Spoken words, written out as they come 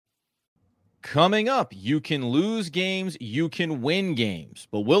Coming up, you can lose games, you can win games,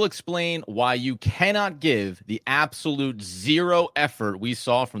 but we'll explain why you cannot give the absolute zero effort we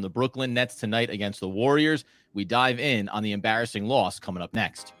saw from the Brooklyn Nets tonight against the Warriors. We dive in on the embarrassing loss coming up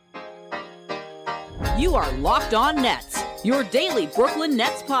next. You are Locked On Nets, your daily Brooklyn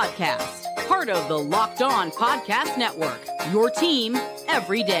Nets podcast. Part of the Locked On Podcast Network, your team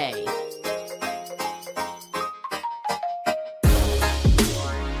every day.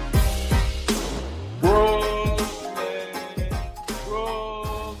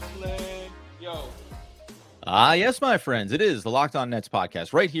 Yes, my friends, it is the Locked On Nets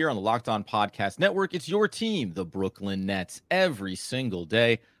podcast right here on the Locked On Podcast Network. It's your team, the Brooklyn Nets, every single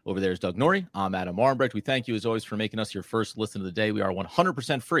day. Over there is Doug Norrie. I'm Adam Armbrecht. We thank you, as always, for making us your first listen of the day. We are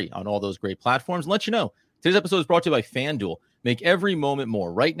 100% free on all those great platforms. And let you know, today's episode is brought to you by FanDuel. Make every moment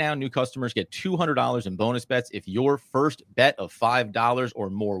more. Right now, new customers get $200 in bonus bets if your first bet of $5 or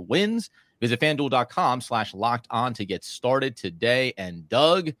more wins. Visit FanDuel.com/LockedOn to get started today. And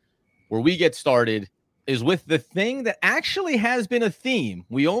Doug, where we get started is with the thing that actually has been a theme.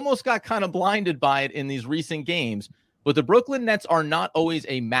 We almost got kind of blinded by it in these recent games, but the Brooklyn Nets are not always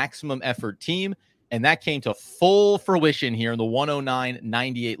a maximum effort team, and that came to full fruition here in the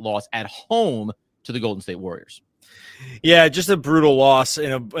 109-98 loss at home to the Golden State Warriors. Yeah, just a brutal loss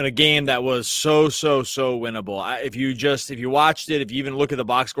in a game that was so winnable. If you watched it, if you even look at the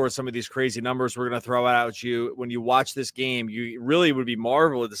box score, some of these crazy numbers we're going to throw out at you, when you watch this game, you really would be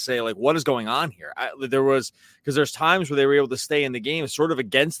marveled to say, like, what is going on here? Because there's times where they were able to stay in the game sort of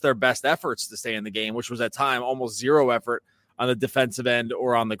against their best efforts to stay in the game, which was at time almost zero effort on the defensive end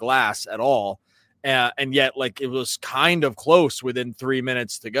or on the glass at all. And yet, like, it was kind of close within 3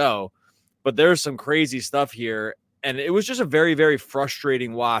 minutes to go. But there's some crazy stuff here. And it was just a very, very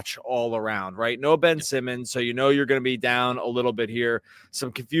frustrating watch all around, right? No Ben Simmons, so you know you're going to be down a little bit here.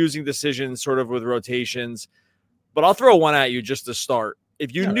 Some confusing decisions sort of with rotations. But I'll throw one at you just to start.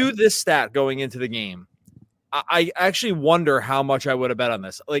 If you knew this stat going into the game, I actually wonder how much I would have bet on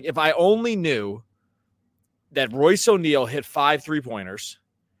this. Like, if I only knew that Royce O'Neal hit 5 3-pointers,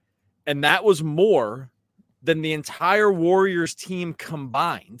 and that was more than the entire Warriors team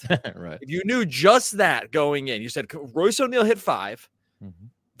combined. Right. If you knew just that going in, you said Royce O'Neal hit 5,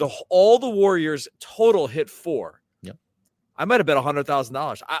 all the Warriors total hit 4. Yep. I might have bet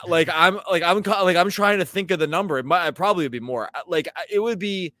 $100,000. I'm trying to think of the number. It probably would be more. It would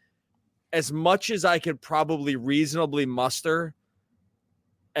be as much as I could probably reasonably muster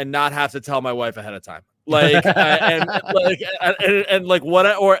and not have to tell my wife ahead of time. And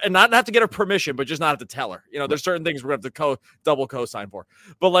not have to get her permission, but just not have to tell her. You know, there's certain things we're gonna have to double co-sign for.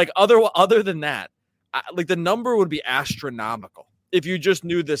 But like other than that, the number would be astronomical if you just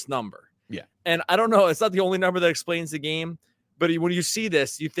knew this number. Yeah. And I don't know, it's not the only number that explains the game, but when you see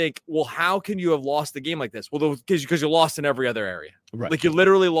this, you think, well, how can you have lost the game like this? Well, because you lost in every other area. Right. Like, you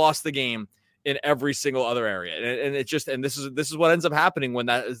literally lost the game in every single other area, and it just, and this is what ends up happening when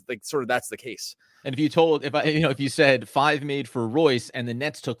that is that's the case. And if you said 5 made for Royce and the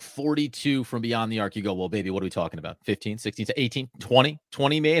Nets took 42 from beyond the arc, you go, well, baby, what are we talking about? 15, 16, 18,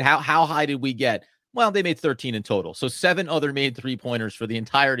 20 made? How high did we get? Well, they made 13 in total. So 7 other made 3-pointers for the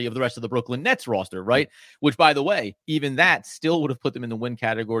entirety of the rest of the Brooklyn Nets roster, right? Which, by the way, even that still would have put them in the win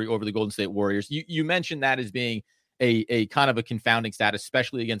category over the Golden State Warriors. You mentioned that as being a kind of a confounding stat,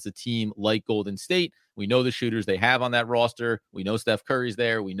 especially against a team like Golden State. We know the shooters they have on that roster. We know Steph Curry's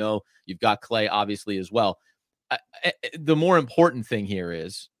there. We know you've got Clay, obviously, as well. The more important thing here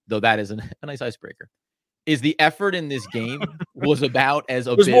is, though that is a nice icebreaker, is the effort in this game was about as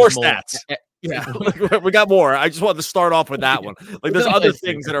abysmal. There's more stats. Yeah, we got more. I just wanted to start off with that one. Like, there's other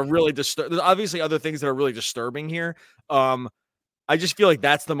things that are really There's obviously other things that are really disturbing here. I just feel like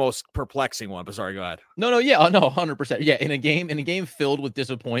that's the most perplexing one. But sorry, go ahead. No, 100%. Yeah, in a game filled with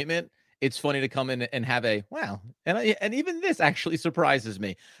disappointment, it's funny to come in and have a wow. And even this actually surprises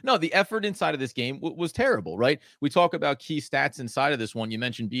me. No, the effort inside of this game was terrible, right? We talk about key stats inside of this one. You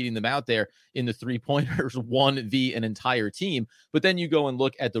mentioned beating them out there in the 3-pointers, 1v an entire team. But then you go and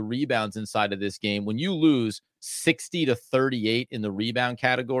look at the rebounds inside of this game. When you lose 60-38 in the rebound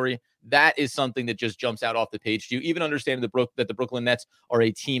category, that is something that just jumps out off the page to you. Even understanding that the Brooklyn Nets are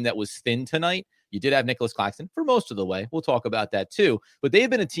a team that was thin tonight. You did have Nicholas Claxton for most of the way. We'll talk about that too. But they've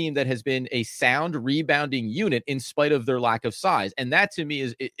been a team that has been a sound rebounding unit in spite of their lack of size. And that to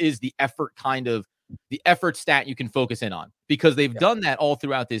me is the effort the effort stat you can focus in on, because they've done that all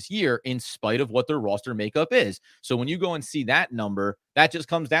throughout this year in spite of what their roster makeup is. So when you go and see that number, that just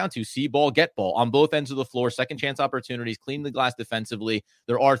comes down to see ball, get ball on both ends of the floor, second chance opportunities, clean the glass defensively.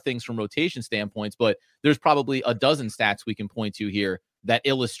 There are things from rotation standpoints, but there's probably a dozen stats we can point to here that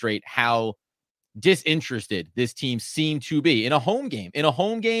illustrate how disinterested this team seemed to be in a home game.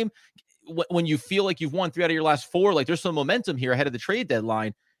 When you feel like you've won 3 out of your last 4, like there's some momentum here ahead of the trade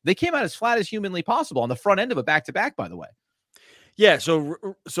deadline. They came out as flat as humanly possible on the front end of a back-to-back, by the way. Yeah, so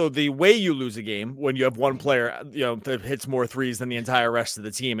the way you lose a game when you have one player, that hits more threes than the entire rest of the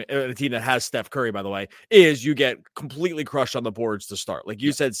team, a team that has Steph Curry, by the way, is you get completely crushed on the boards to start. Like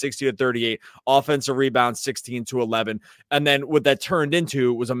you said, 60-38, offensive rebounds 16-11, and then what that turned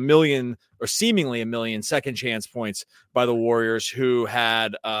into was seemingly a million second chance points by the Warriors, who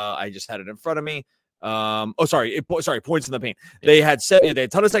had I just had it in front of me. Points in the paint. They had a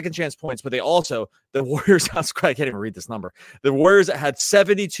ton of second chance points, but the Warriors, I can't even read this number. The Warriors had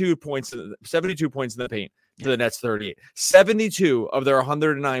 72 points in the paint to the Nets 38. 72 of their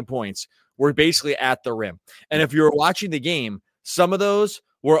 109 points were basically at the rim. And if you were watching the game, some of those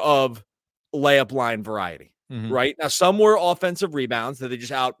were of layup line variety. Right now, some were offensive rebounds that they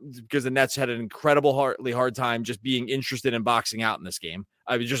just out because the Nets had an incredibly hard time just being interested in boxing out in this game.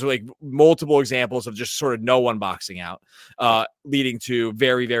 I mean, just like multiple examples of just sort of no one boxing out, leading to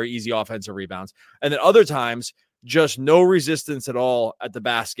very, very easy offensive rebounds. And then other times, just no resistance at all at the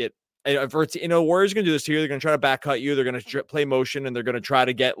basket. And Warriors are going to do this here. They're going to try to back cut you. They're going to play motion, and they're going to try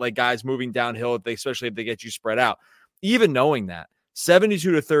to get like guys moving downhill, especially if they get you spread out. Even knowing that,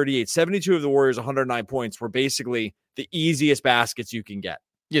 72-38, 72 of the Warriors' 109 points were basically the easiest baskets you can get.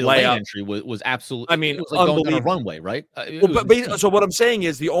 Yeah, the lane entry was absolutely. I mean, it was like going on a runway, right? So what I'm saying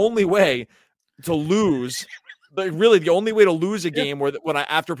is the only way to lose, but really the only way to lose a game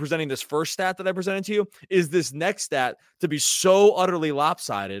after presenting this first stat that I presented to you is this next stat to be so utterly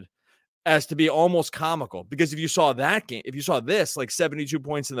lopsided as to be almost comical. Because if you saw that game, if you saw this like 72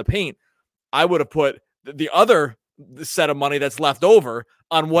 points in the paint, I would have put the other set of money that's left over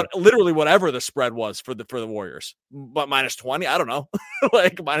on whatever the spread was for the Warriors, but minus 20, I don't know,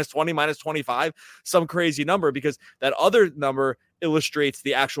 like minus 20, minus 25, some crazy number, because that other number illustrates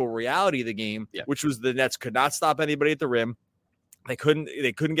the actual reality of the game, which was the Nets could not stop anybody at the rim. They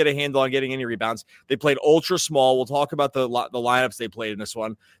couldn't get a handle on getting any rebounds. They played ultra small. We'll talk about the lineups they played in this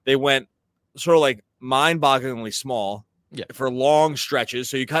one. They went sort of like mind-bogglingly small for long stretches.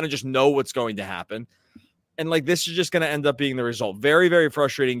 So you kind of just know what's going to happen. And like this is just going to end up being the result. Very, very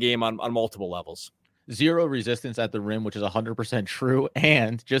frustrating game on multiple levels. Zero resistance at the rim, which is 100% true.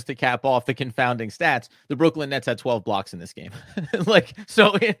 And just to cap off the confounding stats, the Brooklyn Nets had 12 blocks in this game.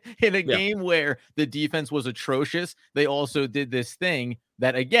 In a game where the defense was atrocious, they also did this thing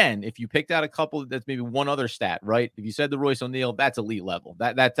that, again, if you picked out a couple, that's maybe one other stat, right? If you said the Royce O'Neal, that's elite level.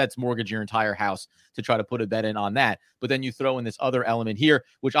 That's mortgage your entire house to try to put a bet in on that. But then you throw in this other element here,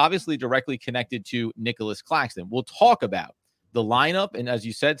 which obviously directly connected to Nicholas Claxton. We'll talk about the lineup, and as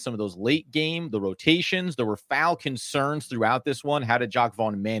you said, some of those late game, the rotations, there were foul concerns throughout this one. How did Jacques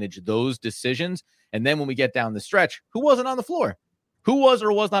Vaughn manage those decisions? And then when we get down the stretch, who wasn't on the floor? Who was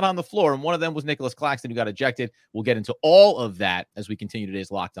or was not on the floor? And one of them was Nicholas Claxton, who got ejected. We'll get into all of that as we continue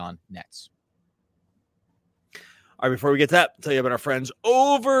today's Locked On Nets. All right, before we get to that, I'll tell you about our friends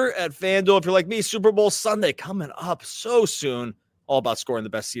over at FanDuel. If you're like me, Super Bowl Sunday coming up so soon. All about scoring the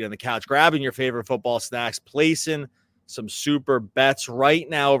best seat on the couch, grabbing your favorite football snacks, placing some super bets right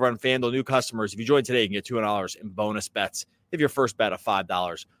now over on FanDuel. New customers, if you join today, you can get $200 in bonus bets if your first bet of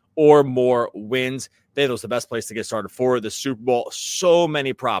 $5 or more wins. FanDuel's the best place to get started for the Super Bowl. So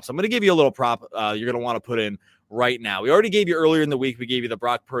many props. I'm going to give you a little prop you're going to want to put in right now. We already gave you earlier in the week. We gave you the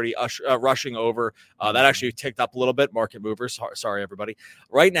Brock Purdy rushing over. That actually ticked up a little bit. Market movers. Sorry, everybody.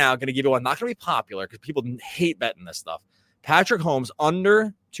 Right now, I'm going to give you one. Not going to be popular because people hate betting this stuff. Patrick Mahomes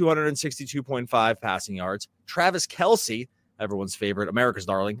under 262.5 passing yards. Travis Kelce, everyone's favorite, America's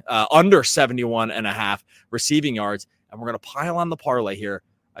darling, under 71.5 receiving yards. And we're going to pile on the parlay here.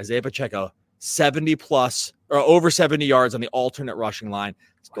 Isaiah Pacheco, 70 plus or over 70 yards on the alternate rushing line.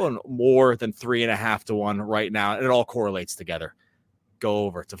 It's going more than 3.5 to 1 right now. And it all correlates together. Go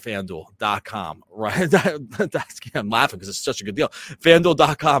over to FanDuel.com. Right. I'm laughing because it's such a good deal.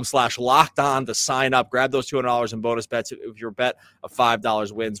 FanDuel.com/locked-on to sign up. Grab those $200 in bonus bets if your bet of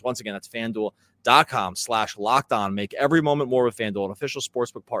 $5 wins. Once again, that's FanDuel.com/locked-on. Make every moment more with FanDuel, an official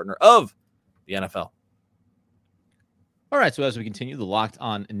sportsbook partner of the NFL. All right, so as we continue the Locked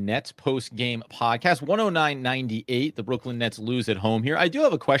On Nets post-game podcast, 109-98, the Brooklyn Nets lose at home here. I do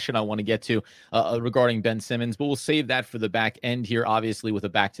have a question I want to get to regarding Ben Simmons, but we'll save that for the back end here, obviously with a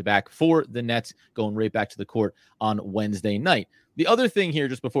back-to-back for the Nets going right back to the court on Wednesday night. The other thing here,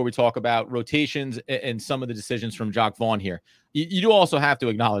 just before we talk about rotations and some of the decisions from Jacques Vaughn here, you do also have to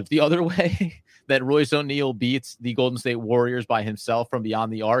acknowledge the other way that Royce O'Neal beats the Golden State Warriors by himself from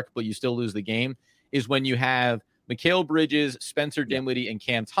beyond the arc, but you still lose the game, is when you have Mikal Bridges, Spencer Dinwiddie, and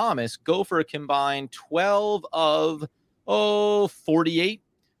Cam Thomas go for a combined 12 of 48.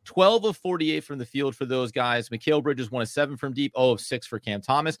 12 of 48 from the field for those guys. Mikal Bridges 1 of 7 from deep, 0 of 6 for Cam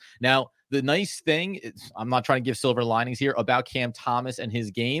Thomas. Now, the nice thing is, I'm not trying to give silver linings here about Cam Thomas and his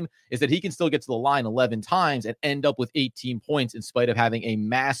game, is that he can still get to the line 11 times and end up with 18 points in spite of having a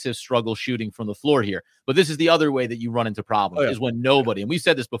massive struggle shooting from the floor here. But this is the other way that you run into problems, is when nobody, and we've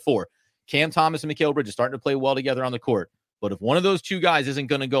said this before, Cam Thomas and Mikal Bridges starting to play well together on the court. But if one of those two guys isn't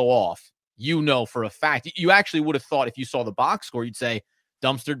going to go off, you know for a fact, you actually would have thought if you saw the box score, you'd say,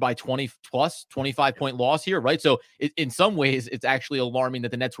 dumpstered by 20 plus 25-point loss here, right? So in some ways, it's actually alarming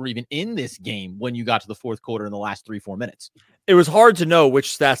that the Nets were even in this game when you got to the fourth quarter in the last 3-4 minutes. It was hard to know which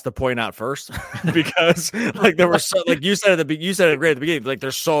stats to point out first because like there were so, like you said you said it great at the beginning, like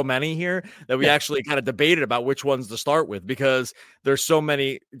there's so many here that we actually kind of debated about which ones to start with because there's so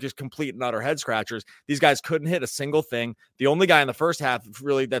many just complete and utter head scratchers. These guys couldn't hit a single thing. The only guy in the first half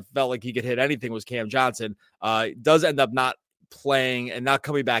really that felt like he could hit anything was Cam Johnson. Does end up not playing and not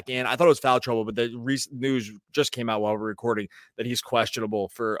coming back in. I thought it was foul trouble, but the recent news just came out while we're recording that he's questionable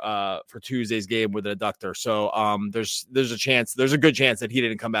for Tuesday's game with an adductor. So there's a good chance that he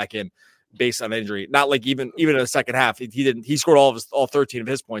didn't come back in based on injury. Not like even in the second half, he scored all 13 of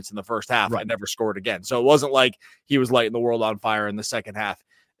his points in the first half and never scored again. So it wasn't like he was lighting the world on fire in the second half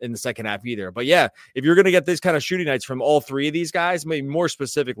either. But yeah, if you're going to get these kind of shooting nights from all three of these guys, maybe more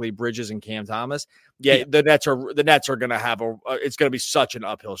specifically Bridges and Cam Thomas, the Nets are going to have it's going to be such an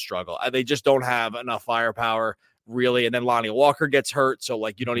uphill struggle. They just don't have enough firepower really. And then Lonnie Walker gets hurt. So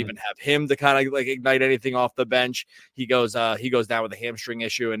like, you don't even have him to kind of like ignite anything off the bench. He goes down with a hamstring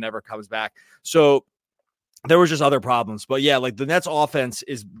issue and never comes back. So there was just other problems, but yeah, like the Nets offense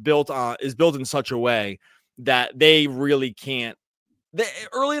is built in such a way that they really can't.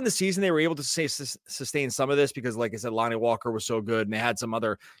 Early in the season, they were able to sustain some of this because, like I said, Lonnie Walker was so good, and they had some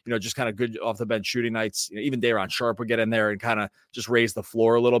other, just kind of good off the bench shooting nights. Even Day'Ron Sharpe would get in there and kind of just raise the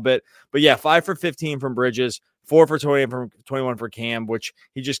floor a little bit. But yeah, 5 for 15 from Bridges, 4 for 21 for Cam, which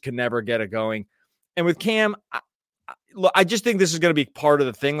he just could never get it going. And with Cam, I just think this is going to be part of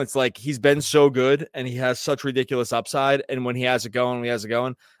the thing. It's like he's been so good, and he has such ridiculous upside. And when he has it going,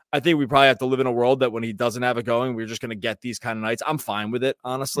 I think we probably have to live in a world that when he doesn't have it going, we're just going to get these kind of nights. I'm fine with it,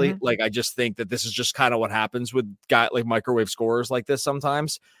 honestly. Like, I just think that this is just kind of what happens with like microwave scorers like this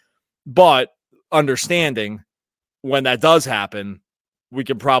sometimes. But understanding when that does happen, we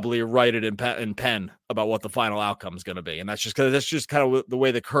can probably write it in pen about what the final outcome is going to be. And that's just kind of the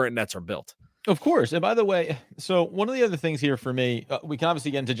way the current Nets are built. Of course. And by the way, so one of the other things here for me, we can obviously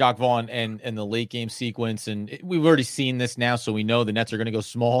get into Jacque Vaughn and the late game sequence. And we've already seen this now, so we know the Nets are going to go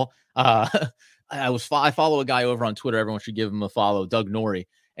small. I follow a guy over on Twitter. Everyone should give him a follow, Doug Norrie.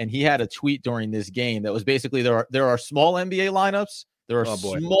 And he had a tweet during this game that was basically there are small NBA lineups. There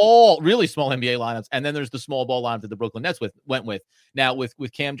are really small NBA lineups. And then there's the small ball lineup that the Brooklyn Nets went with. Now,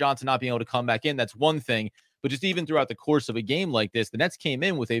 with Cam Johnson not being able to come back in, that's one thing. But just even throughout the course of a game like this, the Nets came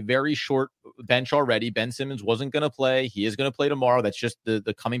in with a very short bench already. Ben Simmons wasn't going to play. He is going to play tomorrow. That's just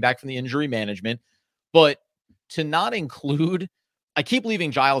the coming back from the injury management. But to not include, I keep leaving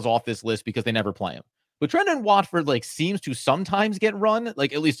Giles off this list because they never play him. But Trendon Watford seems to sometimes get run, at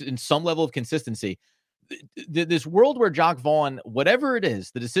least in some level of consistency. This world where Jacque Vaughn, whatever it is,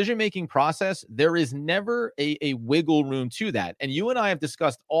 the decision-making process, there is never a wiggle room to that. And you and I have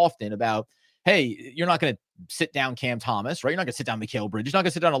discussed often about, hey, you're not going to sit down Cam Thomas, right? You're not going to sit down Mikal Bridges. You're not going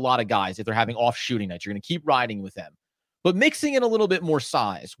to sit down a lot of guys if they're having off shooting nights. You're going to keep riding with them. But mixing in a little bit more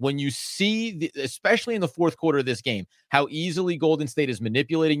size, when you see, especially in the fourth quarter of this game, how easily Golden State is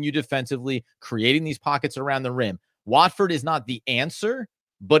manipulating you defensively, creating these pockets around the rim. Watford is not the answer,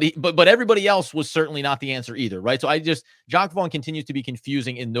 but everybody else was certainly not the answer either, right? So Jacque Vaughn continues to be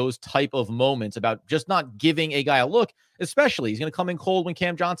confusing in those type of moments about just not giving a guy a look, especially he's going to come in cold when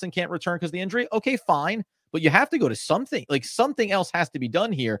Cam Johnson can't return because of the injury. Okay, fine. But you have to go to something. Something else has to be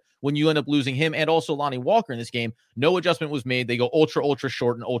done here when you end up losing him and also Lonnie Walker in this game. No adjustment was made. They go ultra, ultra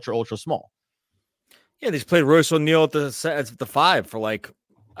short and ultra, ultra small. Yeah, they played Royce O'Neal at the 5 for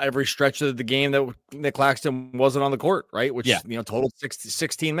every stretch of the game that Nick Claxton wasn't on the court, right? Which, totaled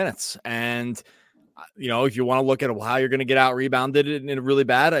 16 minutes. And, if you want to look at how you're going to get out rebounded and really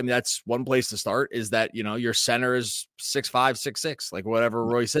bad, I mean, that's one place to start is that, your center is 6'5", 6'6", whatever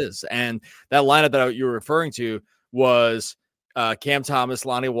Royce is. And that lineup that you were referring to was Cam Thomas,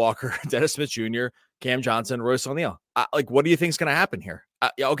 Lonnie Walker, Dennis Smith Jr., Cam Johnson, Royce O'Neal. What do you think is going to happen here?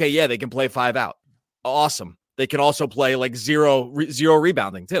 They can play 5 out. Awesome. They can also play zero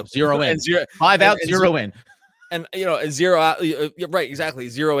rebounding too. 0 in. 5 out, 0 in. And, zero out, right, exactly,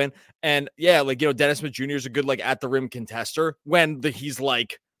 zero in. And, yeah, like, Dennis Smith Jr. is a good, like, at-the-rim contester when he's,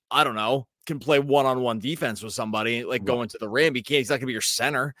 like, I don't know, can play one-on-one defense with somebody, like, going to the rim. He's not going to be your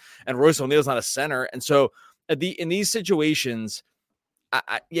center. And Royce O'Neal's not a center. And so, in these situations,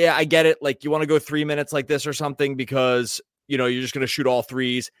 I get it. Like, you want to go 3 minutes like this or something because, you're just going to shoot all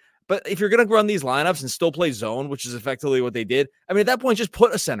threes. But if you're going to run these lineups and still play zone, which is effectively what they did, I mean, at that point, just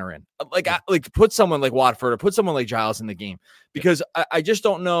put a center in. Like put someone like Watford or put someone like Giles in the game, because I just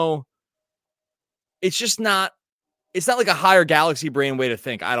don't know. It's just not. It's not like a higher galaxy brain way to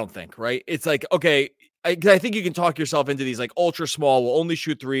think. I don't think, right? It's like, okay, I think you can talk yourself into these like ultra small. We'll only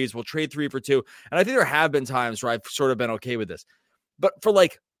shoot threes. We'll trade 3 for 2. And I think there have been times where I've sort of been okay with this, but for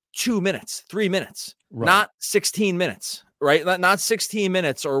like 2 minutes, 3 minutes, not 16 minutes. Right? Not 16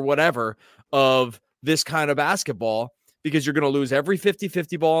 minutes or whatever of this kind of basketball, because you're going to lose every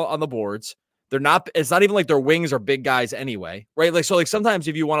 50-50 ball on the boards. It's not even like their wings are big guys anyway, right? Like, so like sometimes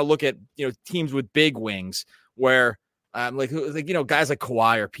if you want to look at, teams with big wings where guys like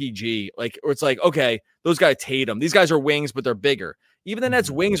Kawhi or PG, like, or it's like, okay, those guys Tatum, these guys are wings, but they're bigger. Even the Nets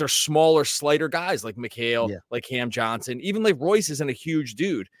wings are smaller, slighter guys like McHale, like Cam Johnson, even like Royce isn't a huge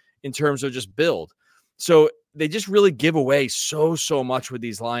dude in terms of just build. So they just really give away so much with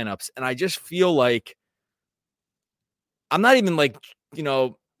these lineups. And I just feel like I'm not even like,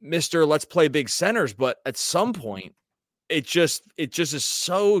 Mr. Let's play big centers, but at some point it just is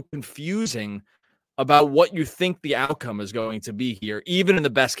so confusing about what you think the outcome is going to be here, even in the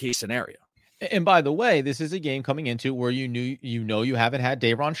best case scenario. And by the way, this is a game coming into where you haven't had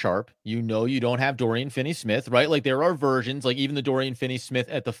Day'Ron Sharpe. You don't have Dorian Finney-Smith, right? Like there are versions, like even the Dorian Finney-Smith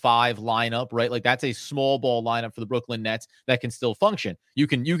at the 5 lineup, right? Like that's a small ball lineup for the Brooklyn Nets that can still function. You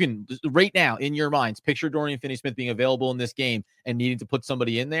can right now in your minds picture Dorian Finney-Smith being available in this game and needing to put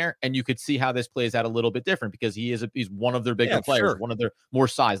somebody in there, and you could see how this plays out a little bit different because he's one of their bigger players, one of their more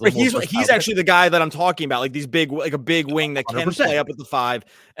size. But he's actually the guy that I'm talking about, like these big, like a big wing that can 100%. Play up at the 5,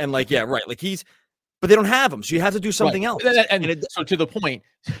 and like like but they don't have him, so you have to do something else. So to the point,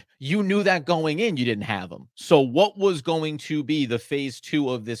 you knew that going in, you didn't have him. So what was going to be the phase 2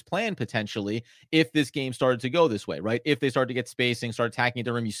 of this plan potentially if this game started to go this way, right? If they start to get spacing, start attacking at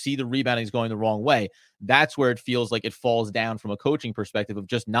the rim, you see the rebounding is going the wrong way. That's where it feels like it falls down from a coaching perspective of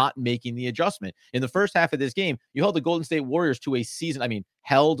just not making the adjustment. In the first half of this game, you held the Golden State Warriors to a season. I mean,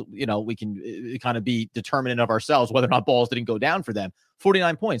 we can kind of be determinant of ourselves whether or not balls didn't go down for them.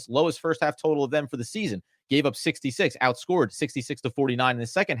 49 points, lowest first half total of them for the season. Gave up 66, outscored 66-49 in the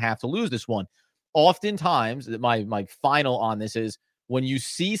second half to lose this one. Oftentimes, my final on this is when you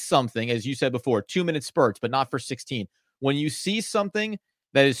see something, as you said before, 2-minute spurts, but not for 16. When you see something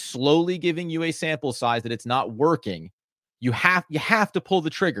that is slowly giving you a sample size that it's not working, you have to pull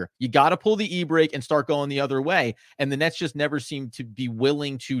the trigger. You got to pull the e-brake and start going the other way. And the Nets just never seem to be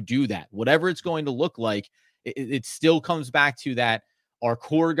willing to do that. Whatever it's going to look like, it still comes back to that. Our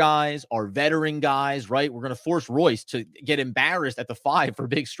core guys, our veteran guys, right? We're going to force Royce to get embarrassed at the 5 for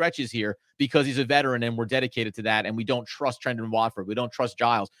big stretches here because he's a veteran and we're dedicated to that. And we don't trust Trendon Watford. We don't trust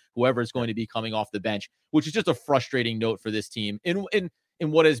Giles, whoever is going to be coming off the bench, which is just a frustrating note for this team in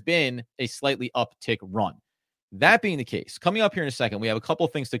what has been a slightly uptick run. That being the case, coming up here in a second, we have a couple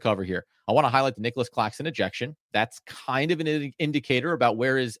of things to cover here. I want to highlight the Nicholas Claxton ejection. That's kind of an indicator about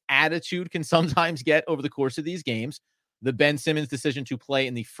where his attitude can sometimes get over the course of these games. The Ben Simmons decision to play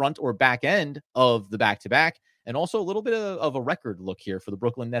in the front or back end of the back-to-back, and also a little bit of a record look here for the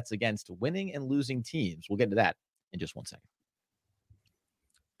Brooklyn Nets against winning and losing teams. We'll get into that in just 1 second.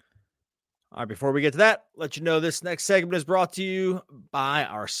 All right, before we get to that, let you know this next segment is brought to you by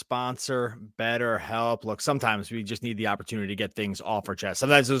our sponsor, BetterHelp. Look, sometimes we just need the opportunity to get things off our chest.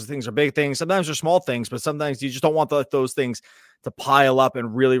 Sometimes those things are big things. Sometimes they're small things, but sometimes you just don't want those things to pile up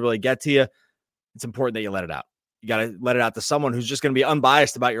and really, really get to you. It's important that you let it out. You got to let it out to someone who's just going to be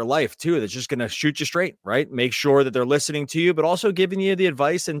unbiased about your life too. That's just going to shoot you straight, right? Make sure that they're listening to you, but also giving you the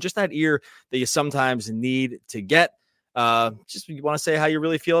advice and just that ear that you sometimes need to get. Just you want to say how you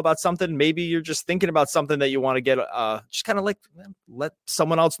really feel about something. Maybe you're just thinking about something that you want to get, just kind of like let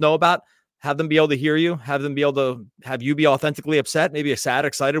someone else know about, have them be able to hear you, have them be able to have you be authentically upset, maybe sad,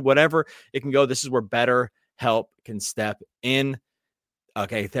 excited, whatever it can go. This is where BetterHelp can step in.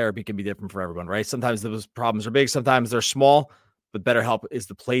 Okay, therapy can be different for everyone, right? Sometimes those problems are big, sometimes they're small, but BetterHelp is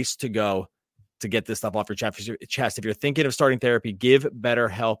the place to go to get this stuff off your chest. If you're thinking of starting therapy, give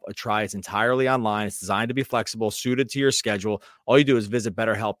BetterHelp a try. It's entirely online. It's designed to be flexible, suited to your schedule. All you do is visit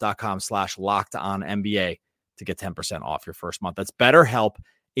BetterHelp.com/LockedOnNBA to get 10% off your first month. That's BetterHelp,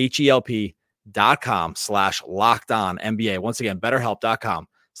 HELP.com/LockedOnNBA. Once again,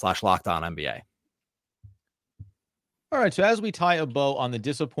 BetterHelp.com/LockedOnNBA. All right, so as we tie a bow on the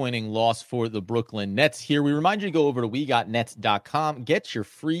disappointing loss for the Brooklyn Nets here, we remind you to go over to wegotnets.com. Get your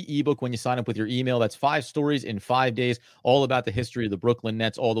free ebook when you sign up with your email. That's 5 stories in 5 days, all about the history of the Brooklyn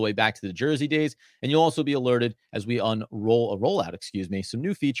Nets all the way back to the Jersey days. And you'll also be alerted as we roll out, some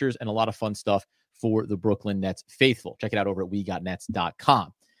new features and a lot of fun stuff for the Brooklyn Nets faithful. Check it out over at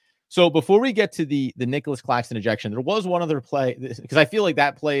wegotnets.com. So before we get to the Nicholas Claxton ejection, there was one other play, because I feel like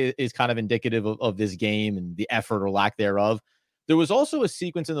that play is kind of indicative of this game and the effort or lack thereof. There was also a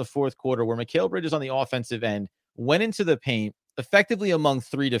sequence in the fourth quarter where Mikal Bridges on the offensive end went into the paint effectively among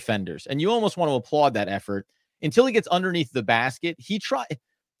 3 defenders. And you almost want to applaud that effort until he gets underneath the basket. He tried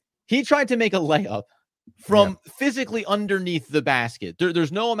to make a layup from physically underneath the basket.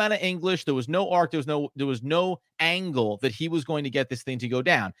 There's no amount of English. There was no arc. There was no angle that he was going to get this thing to go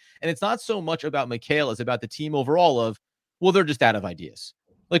down. And it's not so much about Mikal as about the team overall of, well, they're just out of ideas.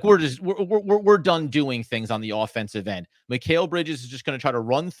 Like we're done doing things on the offensive end. Mikal Bridges is just going to try to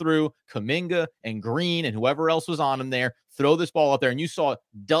run through Kuminga and Green and whoever else was on him there, throw this ball up there, and you saw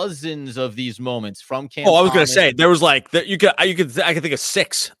dozens of these moments from Cam. Oh, I was going to say there was like I could think of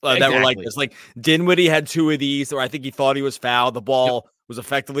 6 that were like this. Like Dinwiddie had 2 of these, where I think he thought he was fouled. The ball was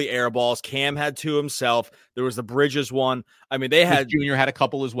effectively air balls. Cam had 2 himself. There was the Bridges one. I mean, they had Junior had a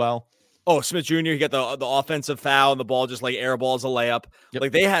couple as well. Oh, Smith Jr., he got the offensive foul and the ball just like airballs a layup. Yep.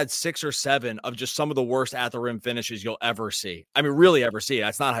 Like they had 6 or 7 of just some of the worst at the rim finishes you'll ever see. I mean, really ever see.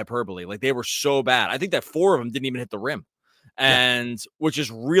 That's not hyperbole. Like they were so bad. I think that 4 of them didn't even hit the rim. And which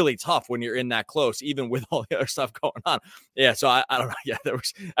is really tough when you're in that close, even with all the other stuff going on. Yeah. So I don't know. Yeah,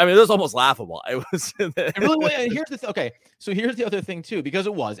 it was almost laughable. It was it really was. And so here's the other thing too, because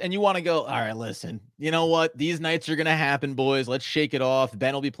it was, and you want to go, all right, listen, you know what? These nights are going to happen, boys. Let's shake it off.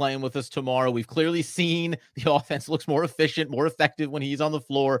 Ben will be playing with us tomorrow. We've clearly seen the offense looks more efficient, more effective when he's on the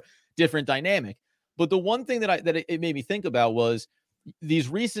floor, different dynamic. But the one thing that it made me think about was, these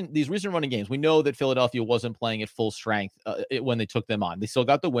recent running games, we know that Philadelphia wasn't playing at full strength when they took them on. They still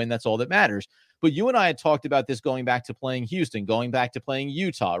got the win. That's all that matters. But you and I had talked about this going back to playing Houston, going back to playing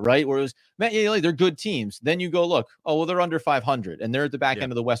Utah, right? Where it was, man, they're good teams. Then you go, look, they're under 500 and they're at the back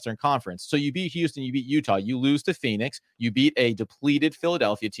end of the Western Conference. So you beat Houston, you beat Utah, you lose to Phoenix, you beat a depleted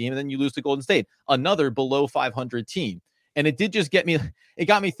Philadelphia team, and then you lose to Golden State, another below 500 team. And it got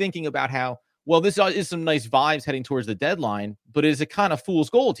me thinking about how, well, this is some nice vibes heading towards the deadline, but is it kind of fool's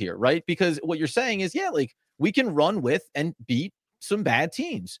gold here, right? Because what you're saying is, we can run with and beat some bad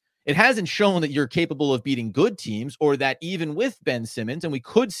teams. It hasn't shown that you're capable of beating good teams, or that even with Ben Simmons, and we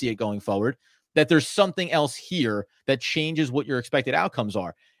could see it going forward, that there's something else here that changes what your expected outcomes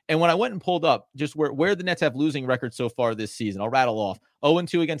are. And when I went and pulled up just where the Nets have losing records so far this season, I'll rattle off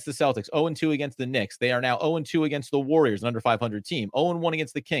 0-2 against the Celtics, 0-2 against the Knicks. They are now 0-2 against the Warriors, an under 500 team, 0-1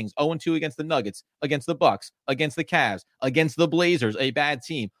 against the Kings, 0-2 against the Nuggets, against the Bucks, against the Cavs, against the Blazers, a bad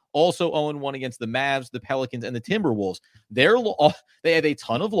team. Also 0-1 against the Mavs, the Pelicans, and the Timberwolves. They have a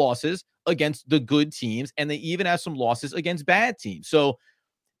ton of losses against the good teams, and they even have some losses against bad teams. So,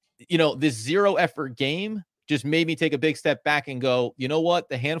 this zero effort game just made me take a big step back and go, you know what?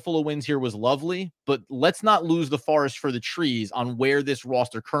 The handful of wins here was lovely, but let's not lose the forest for the trees on where this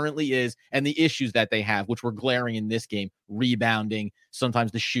roster currently is and the issues that they have, which were glaring in this game: rebounding,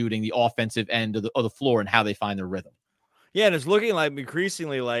 sometimes the shooting, the offensive end of the floor, and how they find their rhythm. Yeah, and it's looking like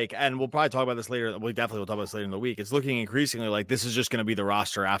increasingly like, and we'll probably talk about this later. We definitely will talk about this later in the week. It's looking increasingly like this is just going to be the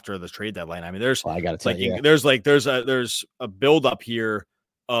roster after the trade deadline. I mean, there's a buildup here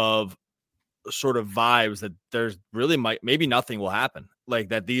of sort of vibes that there's really maybe nothing will happen. Like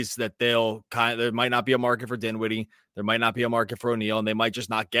that there might not be a market for Dinwiddie, there might not be a market for O'Neal, and they might just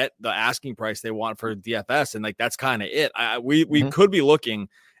not get the asking price they want for DFS, and like that's kind of it. We could be looking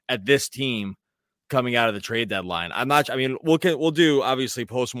at this team coming out of the trade deadline. We'll do obviously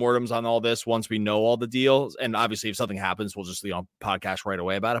postmortems on all this once we know all the deals, and obviously if something happens, we'll just podcast right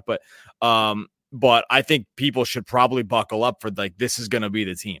away about it. But I think people should probably buckle up for like this is going to be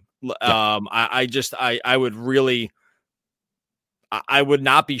the team. I would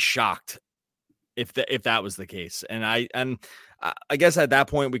not be shocked if that was the case. And I guess at that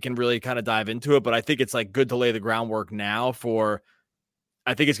point we can really kind of dive into it, but I think it's like good to lay the groundwork now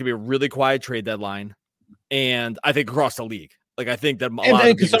I think it's gonna be a really quiet trade deadline. And I think across the league, like I think that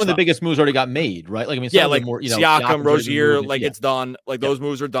some of the biggest moves already got made, right? Like, I mean, Siakam, Rozier, those done. Like those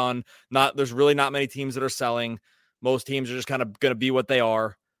moves are done. There's really not many teams that are selling. Most teams are just kind of going to be what they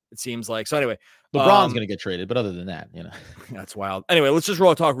are, it seems like. So anyway, LeBron's going to get traded, but other than that, that's wild. Anyway, let's just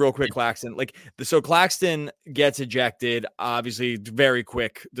talk real quick. Claxton, so Claxton gets ejected. Obviously, very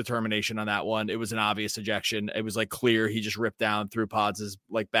quick determination on that one. It was an obvious ejection. It was like clear. He just ripped down through Pods'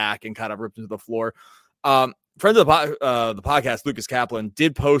 back and kind of ripped into the floor. friend of the podcast, Lucas Kaplan,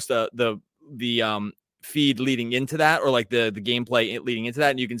 did post the feed leading into that, or like the gameplay leading into that,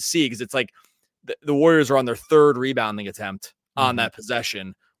 and you can see because it's like the Warriors are on their third rebounding attempt on that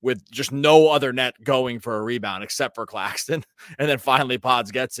possession, with just no other net going for a rebound except for Claxton, and then finally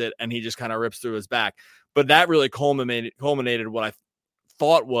Pods gets it and he just kind of rips through his back. But that really culminated what I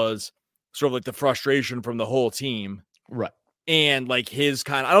thought was sort of like the frustration from the whole team, right? And like his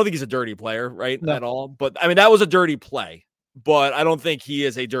kind of, I don't think he's a dirty player, right? No. At all. But I mean, that was a dirty play, but I don't think he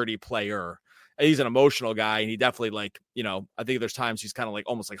is a dirty player. He's an emotional guy, and he definitely, like, you know, I think there's times he's kind of like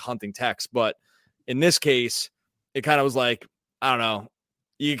almost like hunting text. But in this case, it kind of was like, I don't know,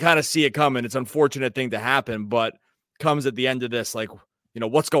 you kind of see it coming. It's an unfortunate thing to happen, but comes at the end of this, like, you know,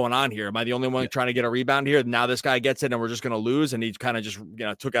 what's going on here? Am I the only one trying to get a rebound here? Now this guy gets it and we're just going to lose. And he kind of just, you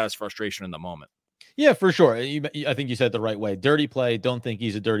know, took out his frustration in the moment. Yeah, for sure. I think you said it the right way. Dirty play. Don't think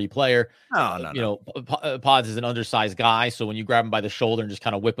he's a dirty player. No. You know, Pods is an undersized guy, so when you grab him by the shoulder and just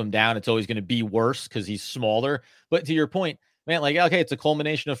kind of whip him down, it's always going to be worse because he's smaller. But to your point, man, like, okay, it's a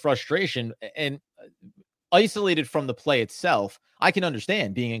culmination of frustration, and isolated from the play itself, I can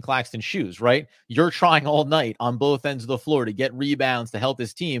understand being in Claxton's shoes, right? You're trying all night on both ends of the floor to get rebounds to help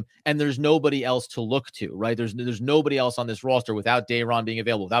this team, and there's nobody else to look to, right? There's nobody else on this roster without Day'Ron being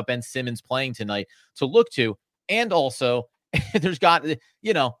available, without Ben Simmons playing tonight to look to, and also there's got,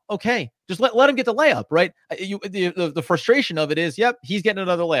 you know, okay, just let him get the layup, right? The frustration of it is, yep, he's getting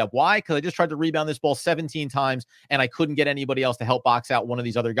another layup. Why? Because I just tried to rebound this ball 17 times and I couldn't get anybody else to help box out one of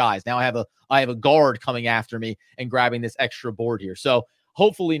these other guys. Now I have a guard coming after me and grabbing this extra board here. So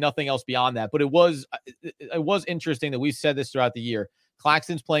hopefully nothing else beyond that. But it was interesting that we've said this throughout the year.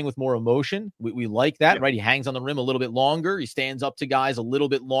 Claxton's playing with more emotion. We like that, right? He hangs on the rim a little bit longer. He stands up to guys a little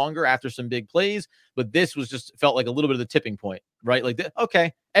bit longer after some big plays. But this was just felt like a little bit of the tipping point, right? Like,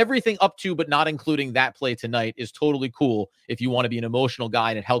 okay, everything up to but not including that play tonight is totally cool if you want to be an emotional guy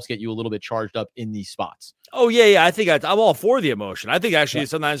and it helps get you a little bit charged up in these spots. Oh, yeah. I think I'm all for the emotion. I think actually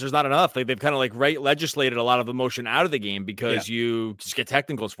sometimes there's not enough. Like, they've kind of like legislated a lot of emotion out of the game because you just get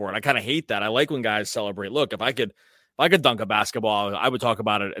technicals for it. I kind of hate that. I like when guys celebrate. Look, if I could dunk a basketball, I would talk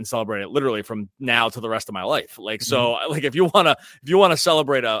about it and celebrate it literally from now to the rest of my life. Like, so like, if you want to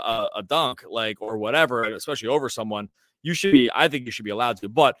celebrate a dunk, like, or whatever, especially over someone, I think you should be allowed to.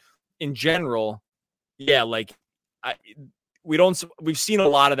 But in general, yeah, like, we've seen a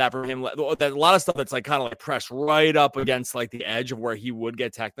lot of that from him. A lot of stuff that's like kind of like pressed right up against like the edge of where he would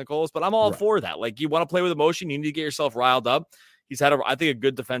get technicals, but I'm all for that. Like, you want to play with emotion, you need to get yourself riled up. He's had, I think, a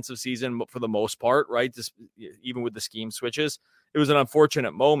good defensive season for the most part, right? Just even with the scheme switches, it was an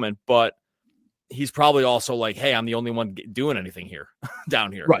unfortunate moment, but he's probably also like, hey, I'm the only one doing anything here,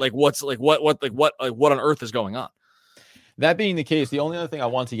 down here. Right. Like, what on earth is going on? That being the case, the only other thing I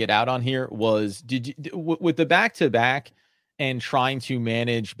want to get out on here was, with the back-to-back and trying to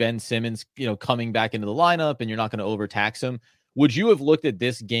manage Ben Simmons, you know, coming back into the lineup, and you're not going to overtax him. Would you have looked at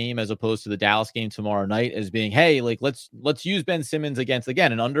this game as opposed to the Dallas game tomorrow night as being, hey, like, let's use Ben Simmons against,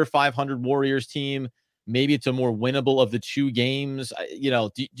 again, an under 500 Warriors team? Maybe it's a more winnable of the two games. You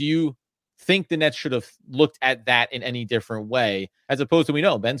know, do you think the Nets should have looked at that in any different way, as opposed to, we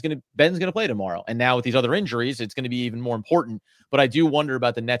know Ben's gonna play tomorrow, and now with these other injuries, it's going to be even more important. But I do wonder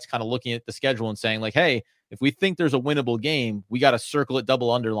about the Nets kind of looking at the schedule and saying, like, hey, if we think there's a winnable game, we got to circle it,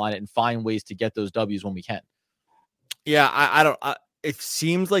 double underline it, and find ways to get those W's when we can. Yeah, I don't. It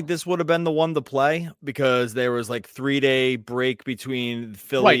seems like this would have been the one to play because there was like 3-day break between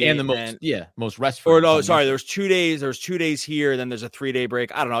Philly and the most restful. Or no, sorry, there's 2 days. There's 2 days here, then there's a 3-day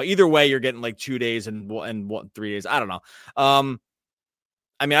break. I don't know. Either way, you're getting like 2 days and 3 days. I don't know.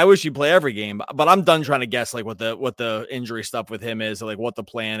 I mean, I wish you'd play every game, but I'm done trying to guess like what the injury stuff with him is, like what the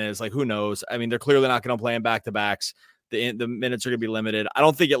plan is. Like, who knows? I mean, they're clearly not going to play him back to backs. The minutes are going to be limited. I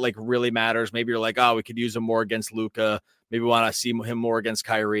don't think it like really matters. Maybe you're like, oh, we could use him more against Luka. Maybe we want to see him more against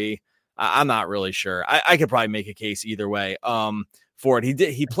Kyrie. I'm not really sure. I could probably make a case either way for it.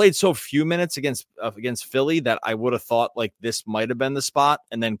 He played so few minutes against Philly that I would have thought like this might have been the spot,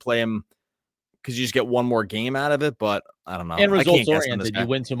 and then play him because you just get one more game out of it. But I don't know. And results oriented, you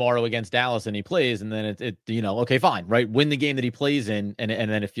win tomorrow against Dallas and he plays, and then it you know, okay, fine, right? Win the game that he plays in, and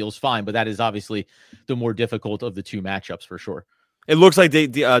then it feels fine. But that is obviously the more difficult of the two matchups for sure. It looks like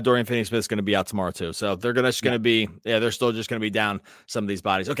Dorian Finney-Smith is going to be out tomorrow too. So they're going to be, they're still just going to be down some of these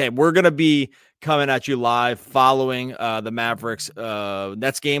bodies. Okay. We're going to be coming at you live following the Mavericks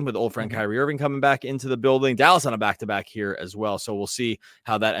Nets game with old friend Kyrie Irving coming back into the building. Dallas on a back-to-back here as well. So we'll see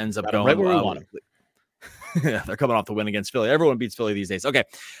how that ends up going. Right where we want him. They're coming off the win against Philly. Everyone beats Philly these days. Okay.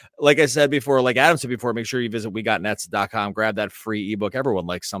 Like I said before, like Adam said before, make sure you visit WeGotNets.com. Grab that free ebook. Everyone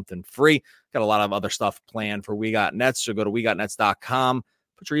likes something free. Got a lot of other stuff planned for We Got Nets. So go to WeGotNets.com.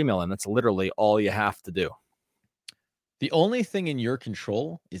 Put your email in. That's literally all you have to do. The only thing in your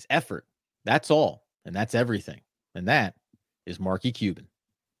control is effort. That's all. And that's everything. And that is Marky Cuban.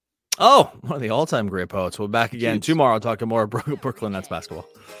 Oh, one of the all-time great poets. We'll be back again tomorrow talking more Brooklyn Nets basketball.